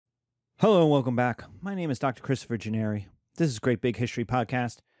Hello and welcome back. My name is Dr. Christopher Gennari. This is Great Big History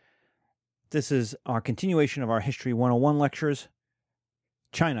Podcast. This is our continuation of our History 101 lectures,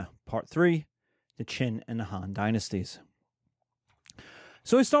 China, Part 3, the Qin and the Han Dynasties.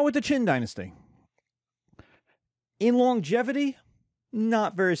 So we start with the Qin Dynasty. In longevity,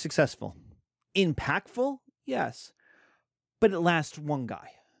 not very successful. Impactful, yes, but it lasts one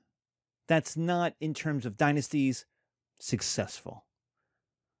guy. That's not, in terms of dynasties, successful.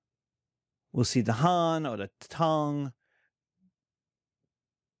 We'll see the Han or the Tang,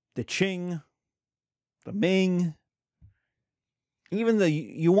 the Qing, the Ming, even the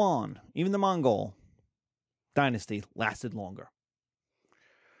Yuan, even the Mongol dynasty lasted longer.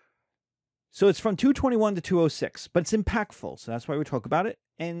 So it's from 221 to 206, but it's impactful, so that's why we talk about it.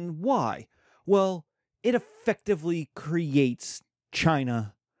 And why? Well, it effectively creates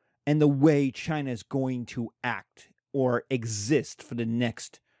China and the way China is going to act or exist for the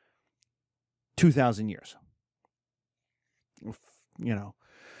next 2,000 years.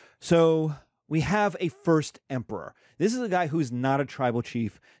 So we have a first emperor. This is a guy who's not a tribal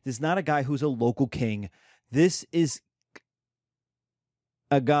chief. This is not a guy who's a local king. This is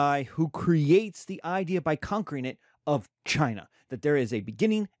a guy who creates the idea by conquering it of China, that there is a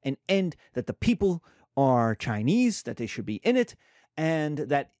beginning and end, that the people are Chinese, that they should be in it, and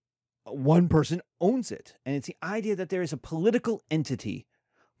that one person owns it. And it's the idea that there is a political entity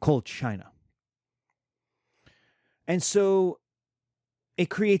called China. And so it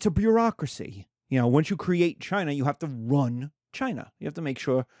creates a bureaucracy. Once you create China, you have to run China. You have to make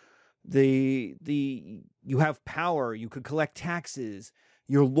sure you have power. You could collect taxes.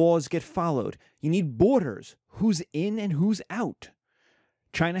 Your laws get followed. You need borders. Who's in and who's out.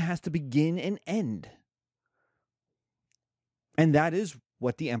 China has to begin and end. And that is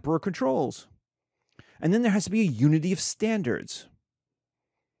what the emperor controls. And then there has to be a unity of standards.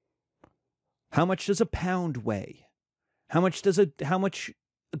 How much does a pound weigh? How much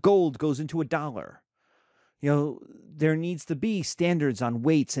gold goes into a dollar? There needs to be standards on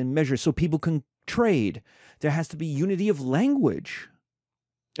weights and measures so people can trade. There has to be unity of language,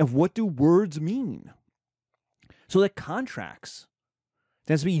 of what do words mean. So that contracts,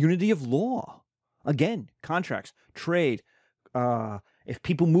 there has to be unity of law. Again, contracts, trade. If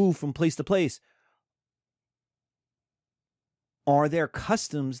people move from place to place, are their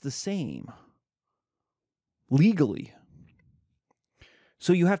customs the same legally?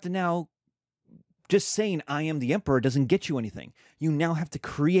 So you have to now, just saying I am the emperor doesn't get you anything. You now have to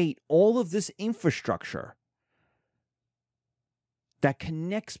create all of this infrastructure that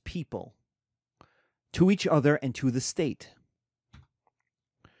connects people to each other and to the state.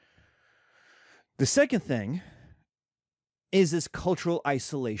 The second thing is this cultural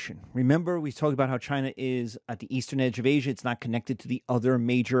isolation. Remember, we talked about how China is at the eastern edge of Asia. It's not connected to the other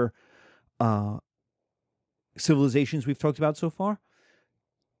major civilizations we've talked about so far.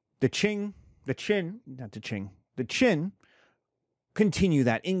 The Qin continue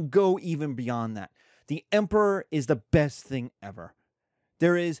that and go even beyond that. The emperor is the best thing ever.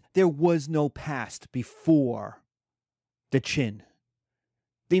 There was no past before the Qin.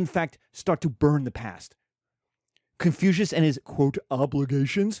 They, in fact, start to burn the past. Confucius and his, quote,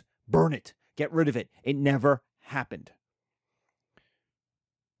 obligations, burn it. Get rid of it. It never happened.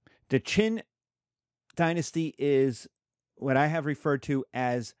 The Qin dynasty is what I have referred to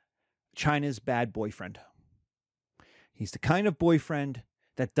as China's bad boyfriend. He's the kind of boyfriend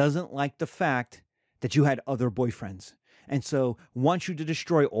that doesn't like the fact that you had other boyfriends. And so wants you to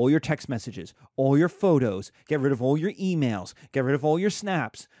destroy all your text messages, all your photos, get rid of all your emails, get rid of all your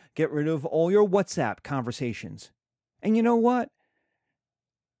snaps, get rid of all your WhatsApp conversations. And you know what?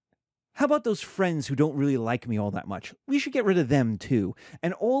 How about those friends who don't really like me all that much? We should get rid of them too.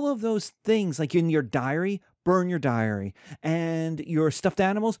 And all of those things, like in your diary, burn your diary. And your stuffed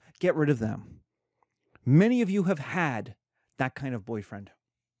animals, get rid of them. Many of you have had that kind of boyfriend.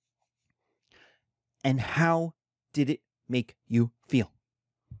 And how did it make you feel?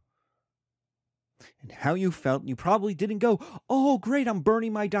 And how you felt, you probably didn't go, oh, great, I'm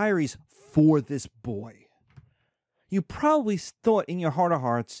burning my diaries for this boy. You probably thought in your heart of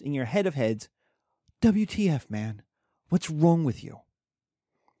hearts, in your head of heads, WTF, man, what's wrong with you?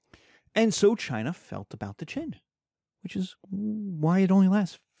 And so China felt about the Qin, which is why it only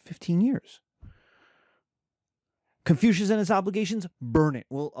lasts 15 years. Confucius and his obligations, burn it.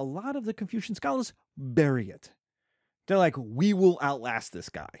 Well, a lot of the Confucian scholars bury it. They're like, we will outlast this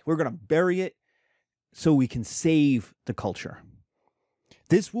guy. We're going to bury it so we can save the culture.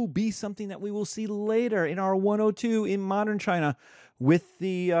 This will be something that we will see later in our 102 in modern China with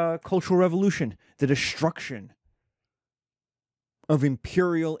the Cultural Revolution, the destruction of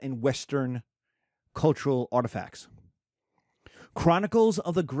imperial and Western cultural artifacts. Chronicles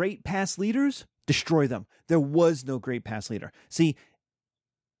of the great past leaders, destroy them. There was no great past leader. See,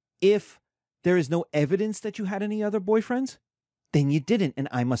 if there is no evidence that you had any other boyfriends, then you didn't, and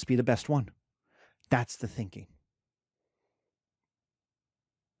I must be the best one. That's the thinking.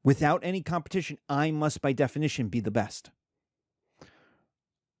 Without any competition, I must, by definition, be the best.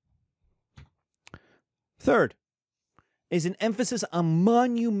 Third is an emphasis on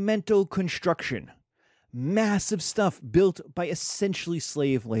monumental construction. Massive stuff built by essentially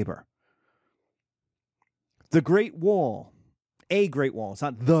slave labor. The Great Wall, a Great Wall, it's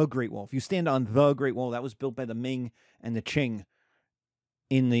not the Great Wall. If you stand on the Great Wall, that was built by the Ming and the Qing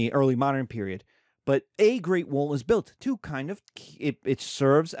in the early modern period. But a Great Wall is built to kind of, it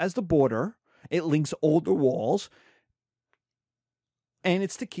serves as the border. It links older walls. And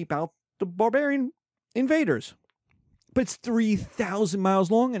it's to keep out the barbarian invaders. But it's 3,000 miles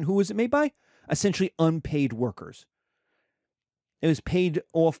long. And who is it made by? Essentially unpaid workers. It was paid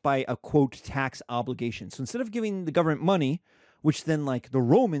off by a, quote, tax obligation. So instead of giving the government money, which then, like, the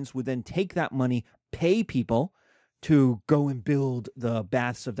Romans would then take that money, pay people to go and build the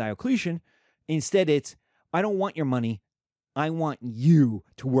baths of Diocletian, instead it's, I don't want your money, I want you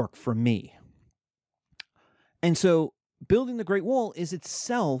to work for me. And so building the Great Wall is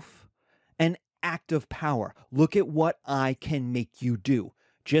itself an act of power. Look at what I can make you do.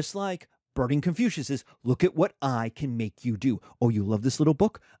 Just like burning Confucius is, look at what I can make you do. Oh, you love this little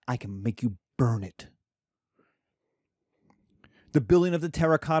book? I can make you burn it. The building of the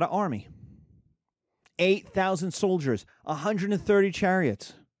Terracotta Army. 8,000 soldiers, 130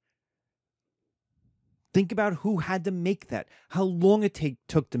 chariots. Think about who had to make that, how long it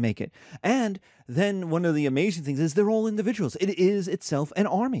took to make it. And then one of the amazing things is they're all individuals. It is itself an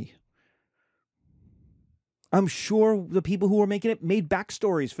army. I'm sure the people who were making it made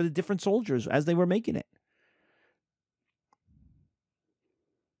backstories for the different soldiers as they were making it.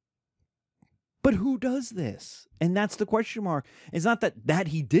 But who does this? And that's the question mark. It's not that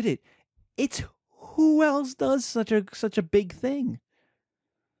he did it. It's who else does such a big thing?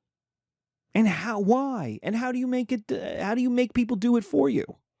 And how? Why? And how do you make it? How do you make people do it for you?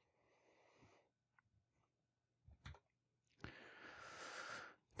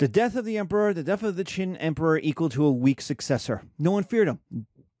 The death of the emperor, the death of the Qin emperor equal to a weak successor. No one feared him.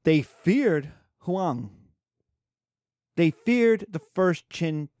 They feared Huang. They feared the first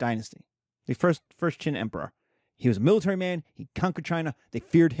Qin dynasty, the first Qin emperor. He was a military man. He conquered China. They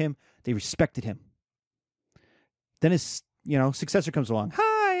feared him. They respected him. Then his, successor comes along.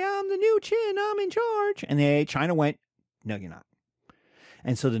 Hi, I'm the new Qin. I'm in charge. And China went, no, you're not.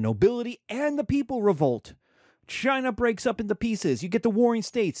 And so the nobility and the people revolt. China breaks up into pieces. You get the warring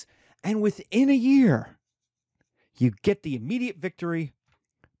states. And within a year, you get the immediate victory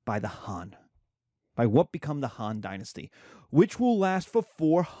by the Han. By what become the Han dynasty, which will last for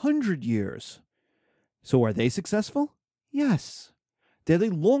 400 years. So are they successful? Yes. They're the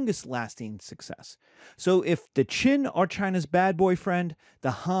longest lasting success. So if the Qin are China's bad boyfriend,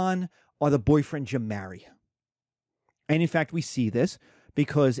 the Han are the boyfriend you marry. And in fact, we see this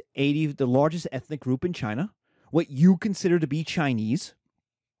because the largest ethnic group in China, what you consider to be Chinese,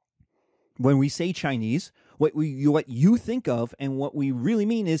 when we say Chinese, what you think of and what we really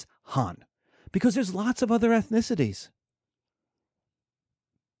mean is Han. Because there's lots of other ethnicities.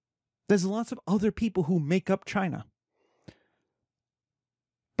 There's lots of other people who make up China.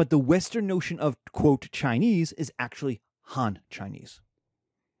 But the Western notion of, quote, Chinese is actually Han Chinese.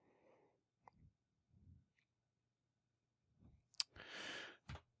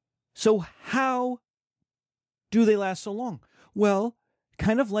 So how do they last so long? Well,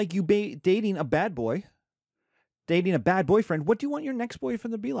 kind of like you dating a bad boy, dating a bad boyfriend, what do you want your next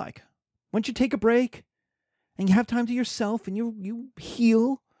boyfriend to be like? Once you take a break and you have time to yourself and you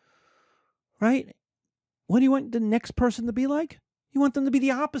heal, right? What do you want the next person to be like? You want them to be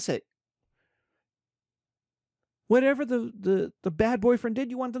the opposite. Whatever the bad boyfriend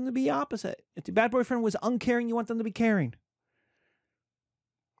did, you want them to be opposite. If the bad boyfriend was uncaring, you want them to be caring.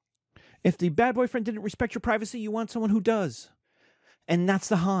 If the bad boyfriend didn't respect your privacy, you want someone who does. And that's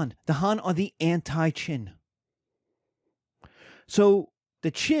the Han. The Han are the anti-Qin. So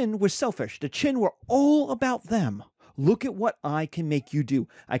the Qin were selfish. The Qin were all about them. Look at what I can make you do.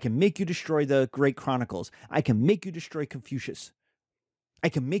 I can make you destroy the Great Chronicles. I can make you destroy Confucius. I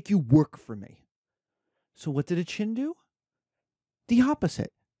can make you work for me. So what did the Qin do? The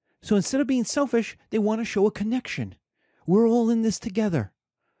opposite. So instead of being selfish, they want to show a connection. We're all in this together.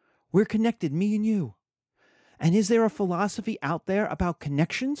 We're connected, me and you. And is there a philosophy out there about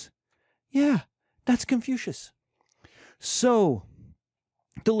connections? Yeah, that's Confucius. So,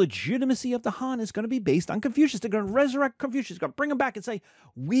 the legitimacy of the Han is going to be based on Confucius. They're going to resurrect Confucius, going to bring him back and say,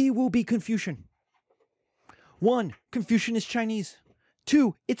 we will be Confucian. 1, Confucian is Chinese.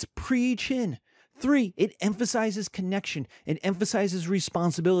 2, it's pre-Qin. 3, it emphasizes connection. It emphasizes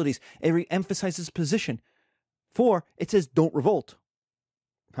responsibilities. It emphasizes position. 4, it says don't revolt.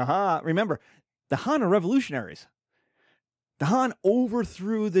 Haha, remember, the Han are revolutionaries. The Han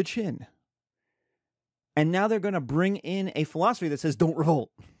overthrew the Qin. And now they're going to bring in a philosophy that says don't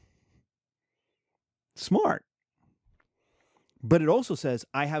revolt. Smart. But it also says,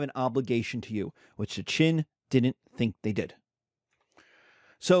 I have an obligation to you, which the Qin didn't think they did.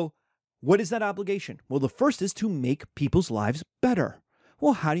 So, what is that obligation? Well, the first is to make people's lives better.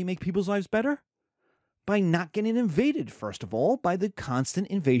 Well, how do you make people's lives better? By not getting invaded, first of all, by the constant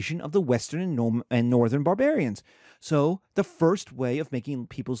invasion of the Western and Northern barbarians. So, the first way of making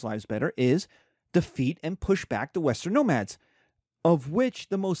people's lives better is defeat and push back the Western nomads, of which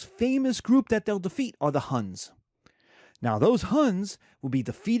the most famous group that they'll defeat are the Huns. Now, those Huns will be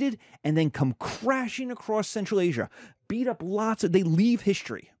defeated and then come crashing across Central Asia, beat up they leave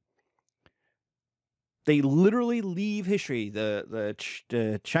history. They literally leave history.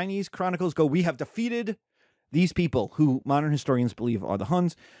 The Chinese chronicles go, we have defeated these people who modern historians believe are the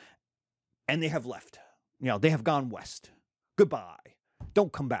Huns, and they have left. They have gone west. Goodbye.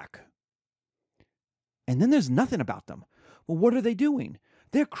 Don't come back. And then there's nothing about them. Well, what are they doing?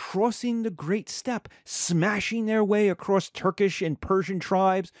 They're crossing the Great Steppe, smashing their way across Turkish and Persian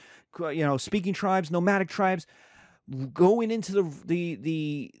tribes, speaking tribes, nomadic tribes, going into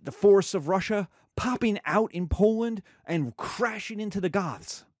the forests of Russia, popping out in Poland, and crashing into the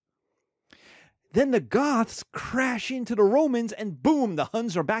Goths. Then the Goths crash into the Romans, and boom, the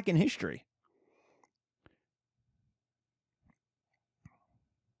Huns are back in history.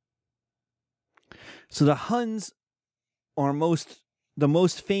 So the Huns are the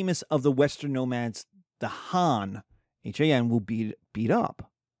most famous of the Western nomads. The Han, H-A-N, will beat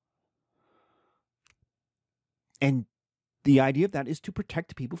up. And the idea of that is to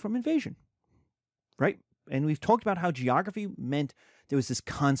protect people from invasion, right? And we've talked about how geography meant there was this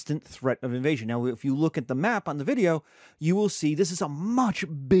constant threat of invasion. Now, if you look at the map on the video, you will see this is a much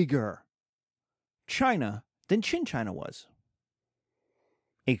bigger China than Qin China was.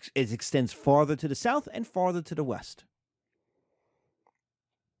 It extends farther to the south and farther to the west.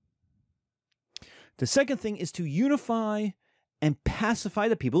 The second thing is to unify and pacify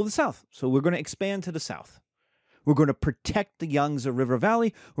the people of the south. So we're going to expand to the south. We're going to protect the Yangtze River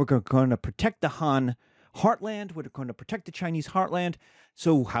Valley. We're going to protect the Han heartland. We're going to protect the Chinese heartland.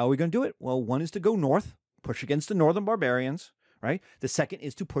 So how are we going to do it? Well, one is to go north, push against the northern barbarians, right? The second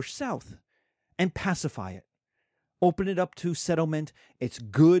is to push south and pacify it. Open it up to settlement. It's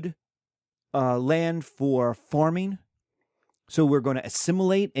good land for farming. So we're going to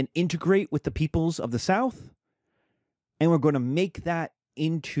assimilate and integrate with the peoples of the south. And we're going to make that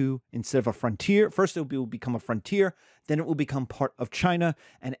into, instead of a frontier, first it will become a frontier, then it will become part of China.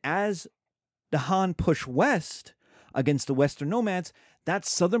 And as the Han push west against the Western nomads, that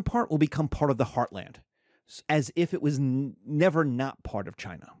southern part will become part of the heartland, as if it was never not part of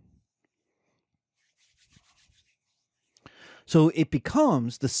China. So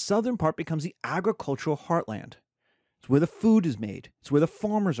the southern part becomes the agricultural heartland. It's where the food is made. It's where the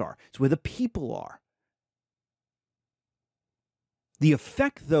farmers are. It's where the people are. The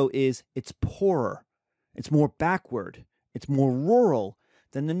effect, though, is it's poorer. It's more backward. It's more rural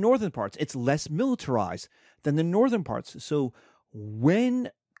than the northern parts. It's less militarized than the northern parts. So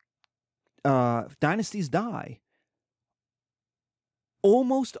when dynasties die,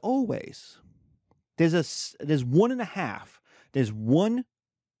 almost always, there's one and a half. There's one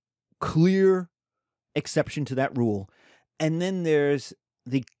clear exception to that rule. And then there's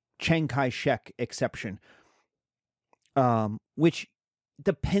the Chiang Kai-shek exception, which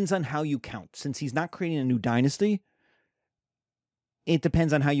depends on how you count. Since he's not creating a new dynasty, it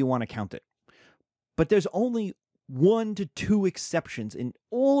depends on how you want to count it. But there's only 1 to 2 exceptions in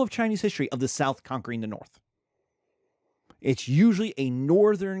all of Chinese history of the South conquering the North. It's usually a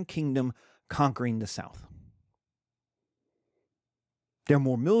northern kingdom conquering the South. They're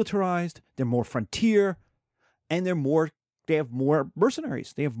more militarized, they're more frontier, and they have more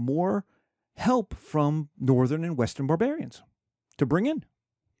mercenaries. They have more help from northern and western barbarians to bring in.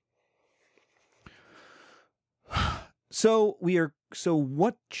 So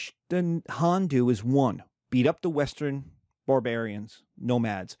what the Han do is, 1, beat up the western barbarians,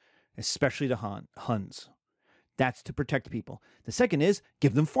 nomads, especially the Huns. That's to protect people. The second is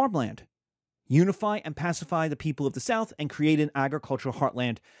give them farmland. Unify and pacify the people of the South and create an agricultural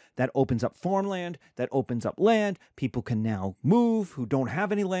heartland that opens up farmland, that opens up land. People can now move who don't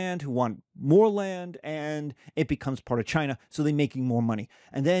have any land, who want more land, and it becomes part of China, so they're making more money.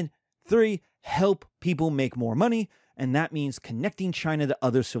 And then 3, help people make more money, and that means connecting China to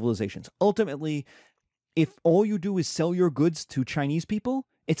other civilizations. Ultimately, if all you do is sell your goods to Chinese people,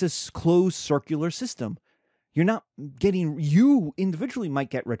 it's a closed circular system. You're not getting, you individually might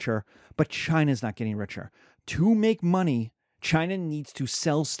get richer, but China's not getting richer. To make money, China needs to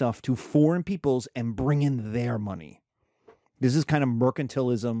sell stuff to foreign peoples and bring in their money. This is kind of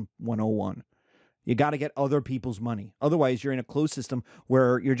mercantilism 101. You got to get other people's money. Otherwise, you're in a closed system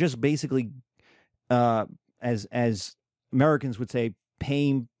where you're just basically, as Americans would say,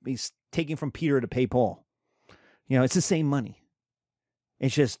 taking from Peter to pay Paul. You know, it's the same money.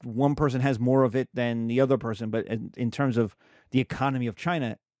 It's just one person has more of it than the other person. But in terms of the economy of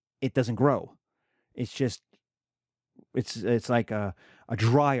China, it doesn't grow. It's just, it's like a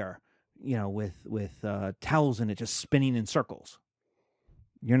dryer, you know, with towels in it just spinning in circles.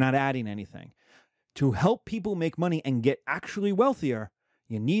 You're not adding anything. To help people make money and get actually wealthier,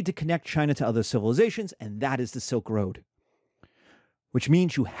 you need to connect China to other civilizations, and that is the Silk Road. Which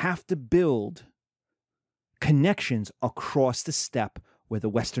means you have to build connections across the steppe where the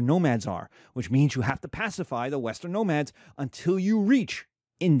Western nomads are, which means you have to pacify the Western nomads until you reach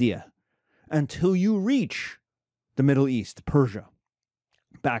India, until you reach the Middle East, Persia,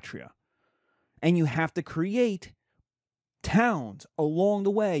 Bactria. And you have to create towns along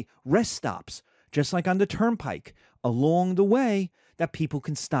the way, rest stops, just like on the turnpike, along the way that people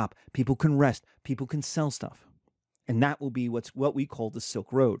can stop, people can rest, people can sell stuff. And that will be what we call the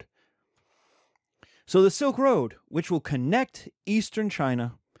Silk Road. So the Silk Road, which will connect eastern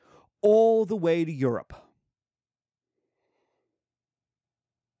China all the way to Europe.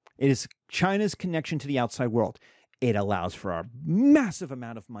 It is China's connection to the outside world. It allows for a massive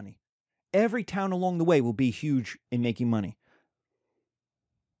amount of money. Every town along the way will be huge in making money.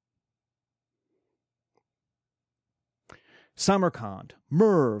 Samarkand,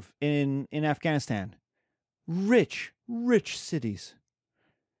 Merv in Afghanistan. Rich cities.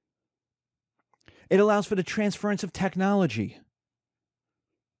 It allows for the transference of technology.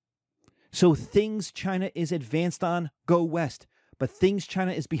 So things China is advanced on, go west. But things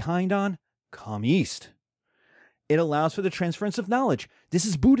China is behind on, come east. It allows for the transference of knowledge. This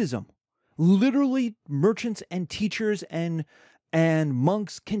is Buddhism. Literally, merchants and teachers and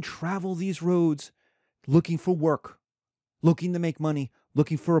monks can travel these roads looking for work, looking to make money,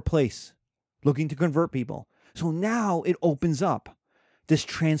 looking for a place, looking to convert people. So now it opens up this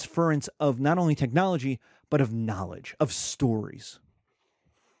transference of not only technology, but of knowledge, of stories.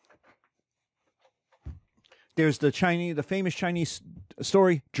 There's the famous Chinese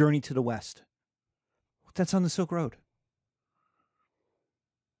story, Journey to the West. That's on the Silk Road.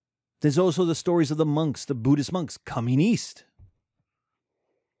 There's also the stories of the monks, the Buddhist monks coming east.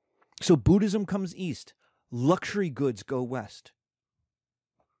 So Buddhism comes east. Luxury goods go west.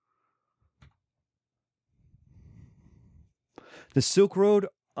 The Silk Road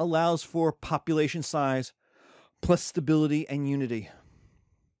allows for population size plus stability and unity.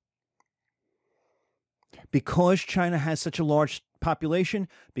 Because China has such a large population,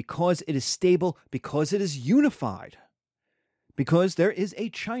 because it is stable, because it is unified, because there is a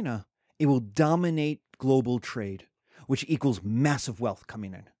China, it will dominate global trade, which equals massive wealth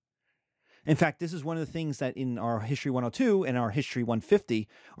coming in. In fact, this is one of the things that in our History 102 and our History 150,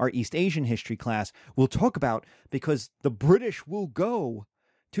 our East Asian history class, we'll talk about, because the British will go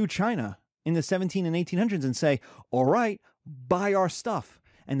to China in the 17 and 1800s and say, all right, buy our stuff.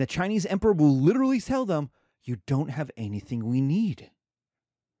 And the Chinese emperor will literally tell them, you don't have anything we need.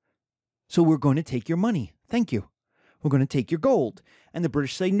 So we're going to take your money. Thank you. We're going to take your gold. And the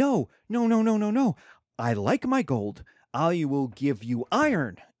British say, no. I like my gold. I will give you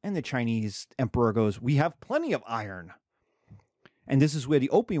iron. And the Chinese emperor goes, we have plenty of iron. And this is where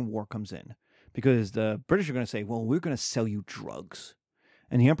the Opium War comes in. Because the British are going to say, well, we're going to sell you drugs.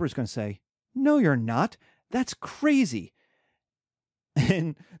 And the emperor is going to say, no, you're not. That's crazy.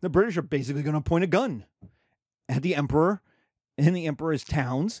 And the British are basically going to point a gun at the emperor and the emperor's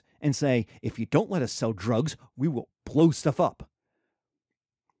towns and say, if you don't let us sell drugs, we will blow stuff up.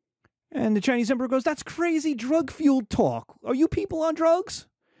 And the Chinese emperor goes, that's crazy drug-fueled talk. Are you people on drugs?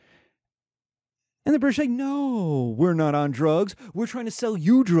 And the British say, no, we're not on drugs. We're trying to sell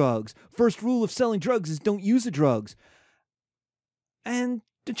you drugs. First rule of selling drugs is don't use the drugs. And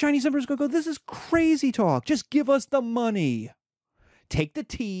the Chinese emperor's going to go, this is crazy talk. Just give us the money. Take the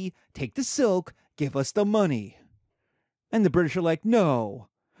tea, take the silk, give us the money. And the British are like, no,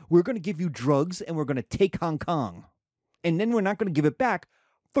 we're going to give you drugs and we're going to take Hong Kong. And then we're not going to give it back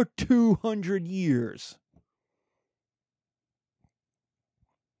for 200 years.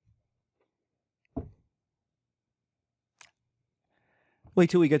 Wait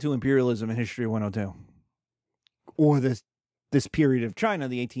till we get to imperialism in History 102. Or this period of China,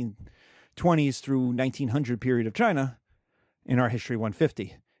 the 1820s through 1900 period of China in our History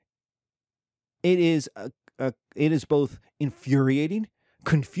 150. It is both infuriating,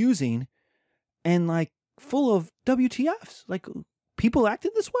 confusing, and like full of WTFs. Like, people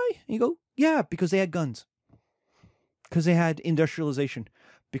acted this way? And you go, yeah, because they had guns. Because they had industrialization.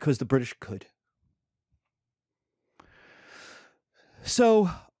 Because the British could. So,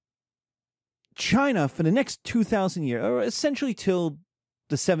 China, for the next 2,000 years, or essentially till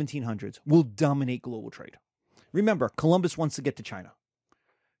the 1700s, will dominate global trade. Remember, Columbus wants to get to China.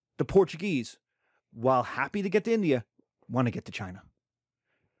 The Portuguese, while happy to get to India, want to get to China.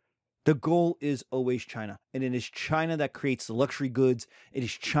 The goal is always China. And it is China that creates the luxury goods. It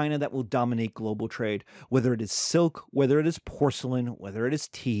is China that will dominate global trade. Whether it is silk, whether it is porcelain, whether it is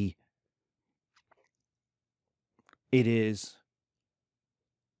tea. It is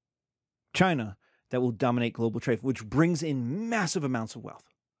China that will dominate global trade, which brings in massive amounts of wealth.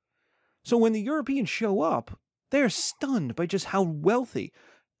 So when the Europeans show up, they're stunned by just how wealthy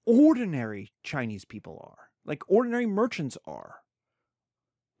ordinary Chinese people are. Like ordinary merchants are.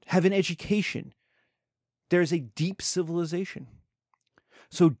 Have an education. There's a deep civilization.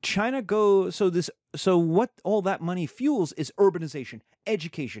 So China goes, so what all that money fuels is urbanization,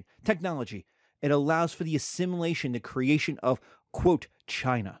 education, technology. It allows for the assimilation, the creation of, quote,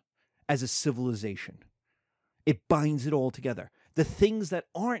 China as a civilization. It binds it all together. The things that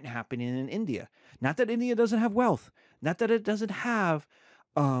aren't happening in India. Not that India doesn't have wealth. Not that it doesn't have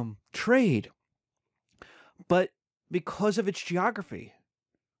trade. But because of its geography,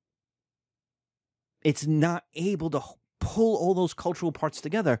 it's not able to pull all those cultural parts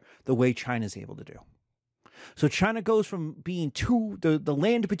together the way China's able to do. So China goes from being the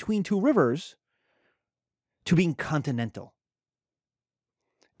land between two rivers to being continental.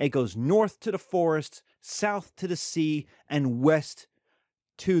 It goes north to the forests, south to the sea, and west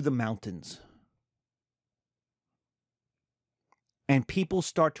to the mountains. And people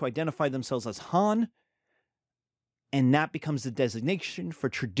start to identify themselves as Han, and that becomes the designation for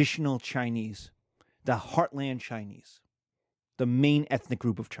traditional Chinese, the heartland Chinese, the main ethnic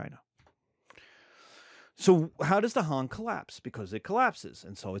group of China. So how does the Han collapse? Because it collapses,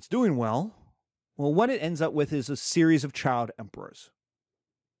 and so it's doing well. Well, what it ends up with is a series of child emperors,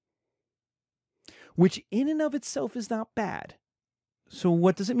 which in and of itself is not bad. So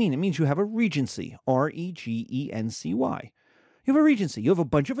what does it mean? It means you have a regency, Regency. You have a regency. You have a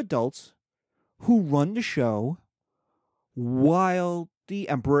bunch of adults who run the show while the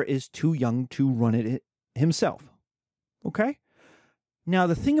emperor is too young to run it himself. Okay? Now,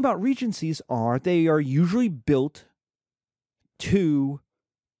 the thing about regencies are they are usually built to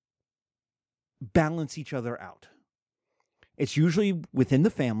balance each other out. It's usually within the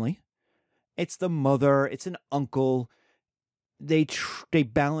family. It's the mother, it's an uncle. They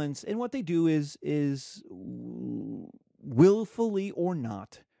balance, and what they do is willfully or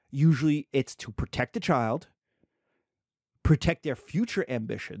not, usually it's to protect the child, protect their future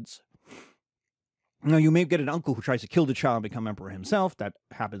ambitions. Now, you may get an uncle who tries to kill the child and become emperor himself. That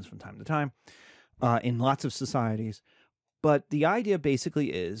happens from time to time in lots of societies. But the idea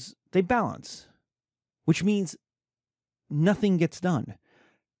basically is they balance, which means nothing gets done.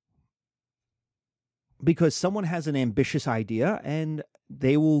 Because someone has an ambitious idea and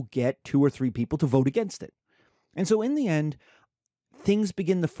they will get 2 or 3 people to vote against it. And so in the end, things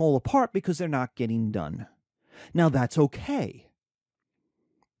begin to fall apart because they're not getting done. Now that's okay.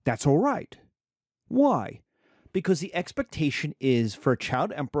 That's all right. Why? Because the expectation is for a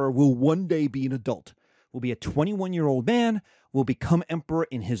child emperor will one day be an adult, will be a 21-year-old man, will become emperor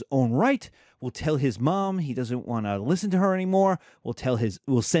in his own right, will tell his mom he doesn't want to listen to her anymore,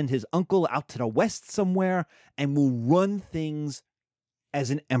 will send his uncle out to the west somewhere, and will run things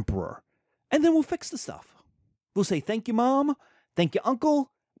as an emperor. And then we'll fix the stuff. We'll say, thank you, mom, thank you,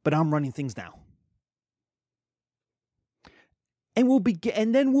 uncle, but I'm running things now. And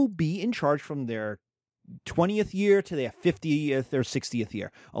then we'll be in charge from their 20th year to their 50th or 60th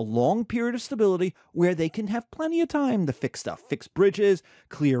year. A long period of stability where they can have plenty of time to fix stuff. Fix bridges,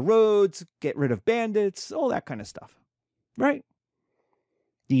 clear roads, get rid of bandits, all that kind of stuff. Right?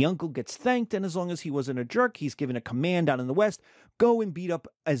 The uncle gets thanked, and as long as he wasn't a jerk, he's given a command down in the west. Go and beat up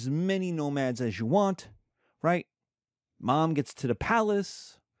as many nomads as you want. Right? Mom gets to the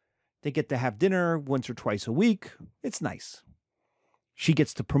palace. They get to have dinner once or twice a week. It's nice. She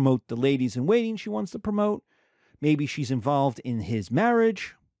gets to promote the ladies in waiting she wants to promote. Maybe she's involved in his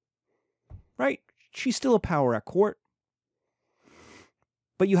marriage, right? She's still a power at court.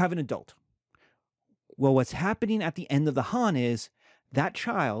 But you have an adult. Well, what's happening at the end of the Han is that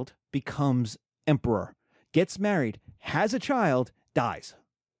child becomes emperor, gets married, has a child, dies.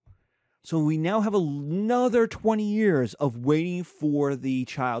 So we now have another 20 years of waiting for the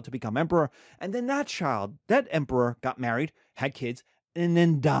child to become emperor. And then that child, that emperor, got married, had kids, and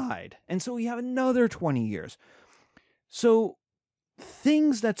then died. And so we have another 20 years. So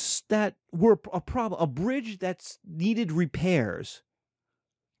things that were a problem, a bridge that's needed repairs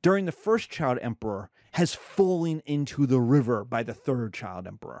during the first child emperor has fallen into the river by the third child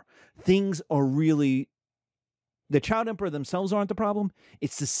emperor. Things are really... The child emperor themselves aren't the problem.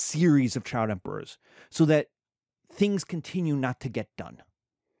 It's the series of child emperors, so that things continue not to get done.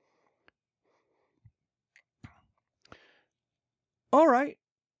 All right.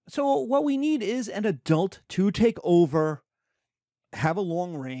 So what we need is an adult to take over, have a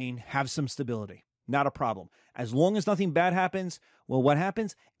long reign, have some stability. Not a problem. As long as nothing bad happens, well, what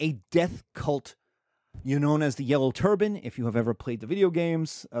happens? A death cult, known as the Yellow Turban. If you have ever played the video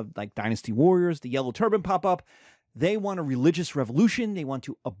games of like Dynasty Warriors, the Yellow Turban pop up. They want a religious revolution. They want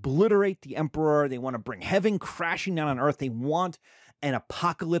to obliterate the emperor. They want to bring heaven crashing down on earth. They want an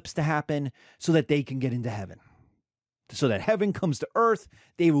apocalypse to happen so that they can get into heaven. So that heaven comes to earth.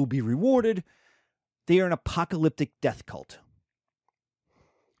 They will be rewarded. They are an apocalyptic death cult.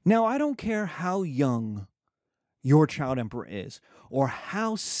 Now, I don't care how young your child emperor is or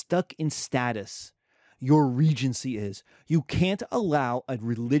how stuck in status your regency is. You can't allow a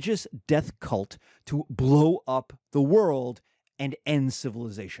religious death cult to blow up the world and end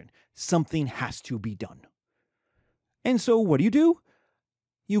civilization. Something has to be done. And so what do?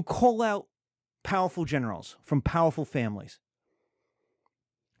 You call out powerful generals from powerful families.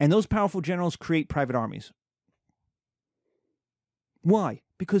 And those powerful generals create private armies. Why?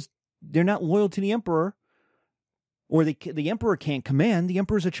 Because they're not loyal to the emperor, or the emperor can't command. The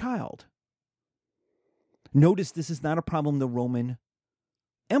emperor's a child. Notice this is not a problem the Roman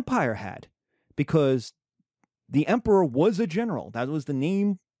Empire had, because the emperor was a general. That was the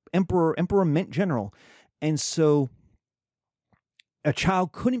name emperor. Emperor meant general. And so a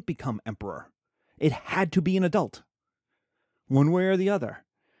child couldn't become emperor. It had to be an adult, one way or the other.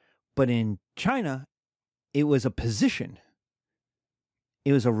 But in China, it was a position.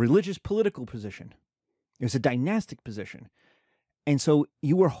 It was a religious political position. It was a dynastic position. And so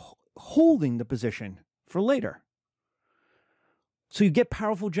you were holding the position for later. So you get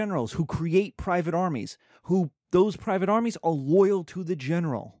powerful generals who create private armies, who those private armies are loyal to the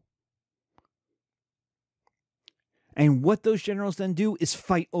general. And what those generals then do is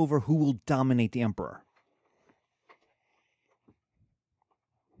fight over who will dominate the emperor.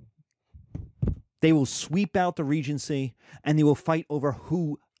 They will sweep out the regency and they will fight over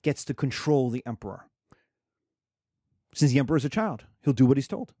who gets to control the emperor. Since the emperor is a child, he'll do what he's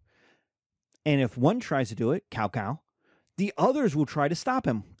told. And if one tries to do it, Cao Cao, the others will try to stop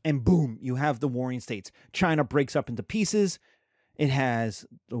him. And boom, you have the warring states. China breaks up into pieces. It has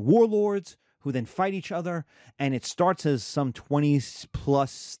the warlords who then fight each other. And it starts as some 20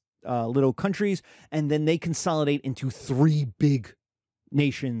 plus little countries. And then they consolidate into three big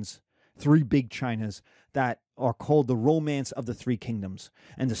nations, three big Chinas that are called the Romance of the Three Kingdoms.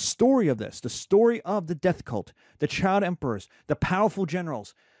 And the story of this, the story of the death cult, the child emperors, the powerful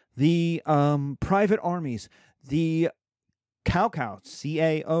generals, the private armies, the Cao Cao,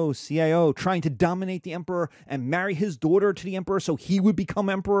 CAO, trying to dominate the emperor and marry his daughter to the emperor so he would become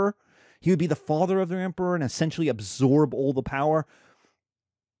emperor. He would be the father of the emperor and essentially absorb all the power.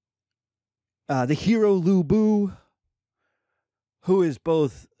 The hero Lu Bu, who is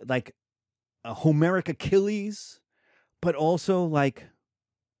both like a Homeric Achilles, but also like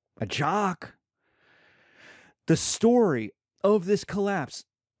a jock. The story of this collapse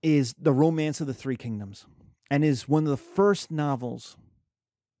is The Romance of the Three Kingdoms, and is one of the first novels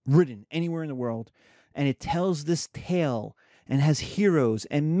written anywhere in the world. And it tells this tale and has heroes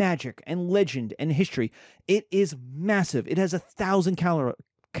and magic and legend and history. It is massive. It has 1,000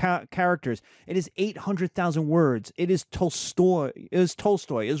 characters. It is 800,000 words. It is Tolstoy. It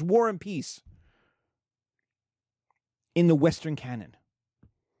is War and Peace in the Western canon.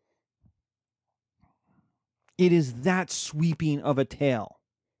 It is that sweeping of a tale.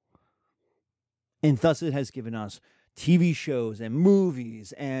 And thus it has given us TV shows and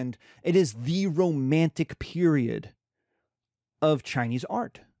movies, and it is the romantic period of Chinese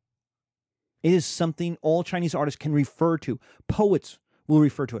art. It is something all Chinese artists can refer to. Poets will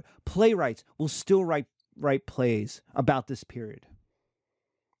refer to it. Playwrights will still write plays about this period.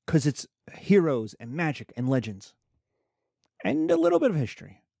 because it's heroes and magic and legends and a little bit of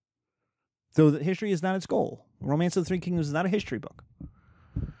history. Though the history is not its goal. Romance of the Three Kingdoms is not a history book.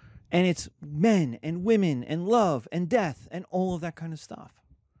 And it's men and women and love and death and all of that kind of stuff.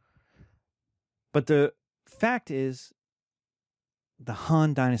 But the fact is, the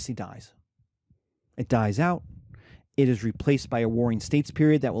Han Dynasty dies. It dies out. It is replaced by a warring states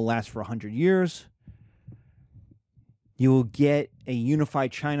period that will last for 100 years. You will get a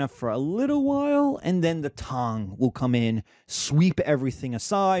unified China for a little while, and then the Tang will come in, sweep everything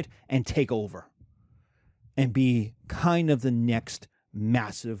aside, and take over. And be kind of the next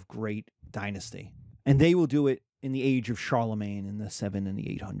massive, great dynasty. And they will do it in the age of Charlemagne in the 700s and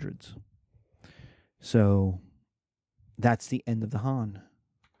the 800s. So that's the end of the Han.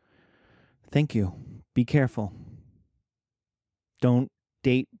 Thank you. Be careful. Don't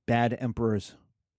date bad emperors.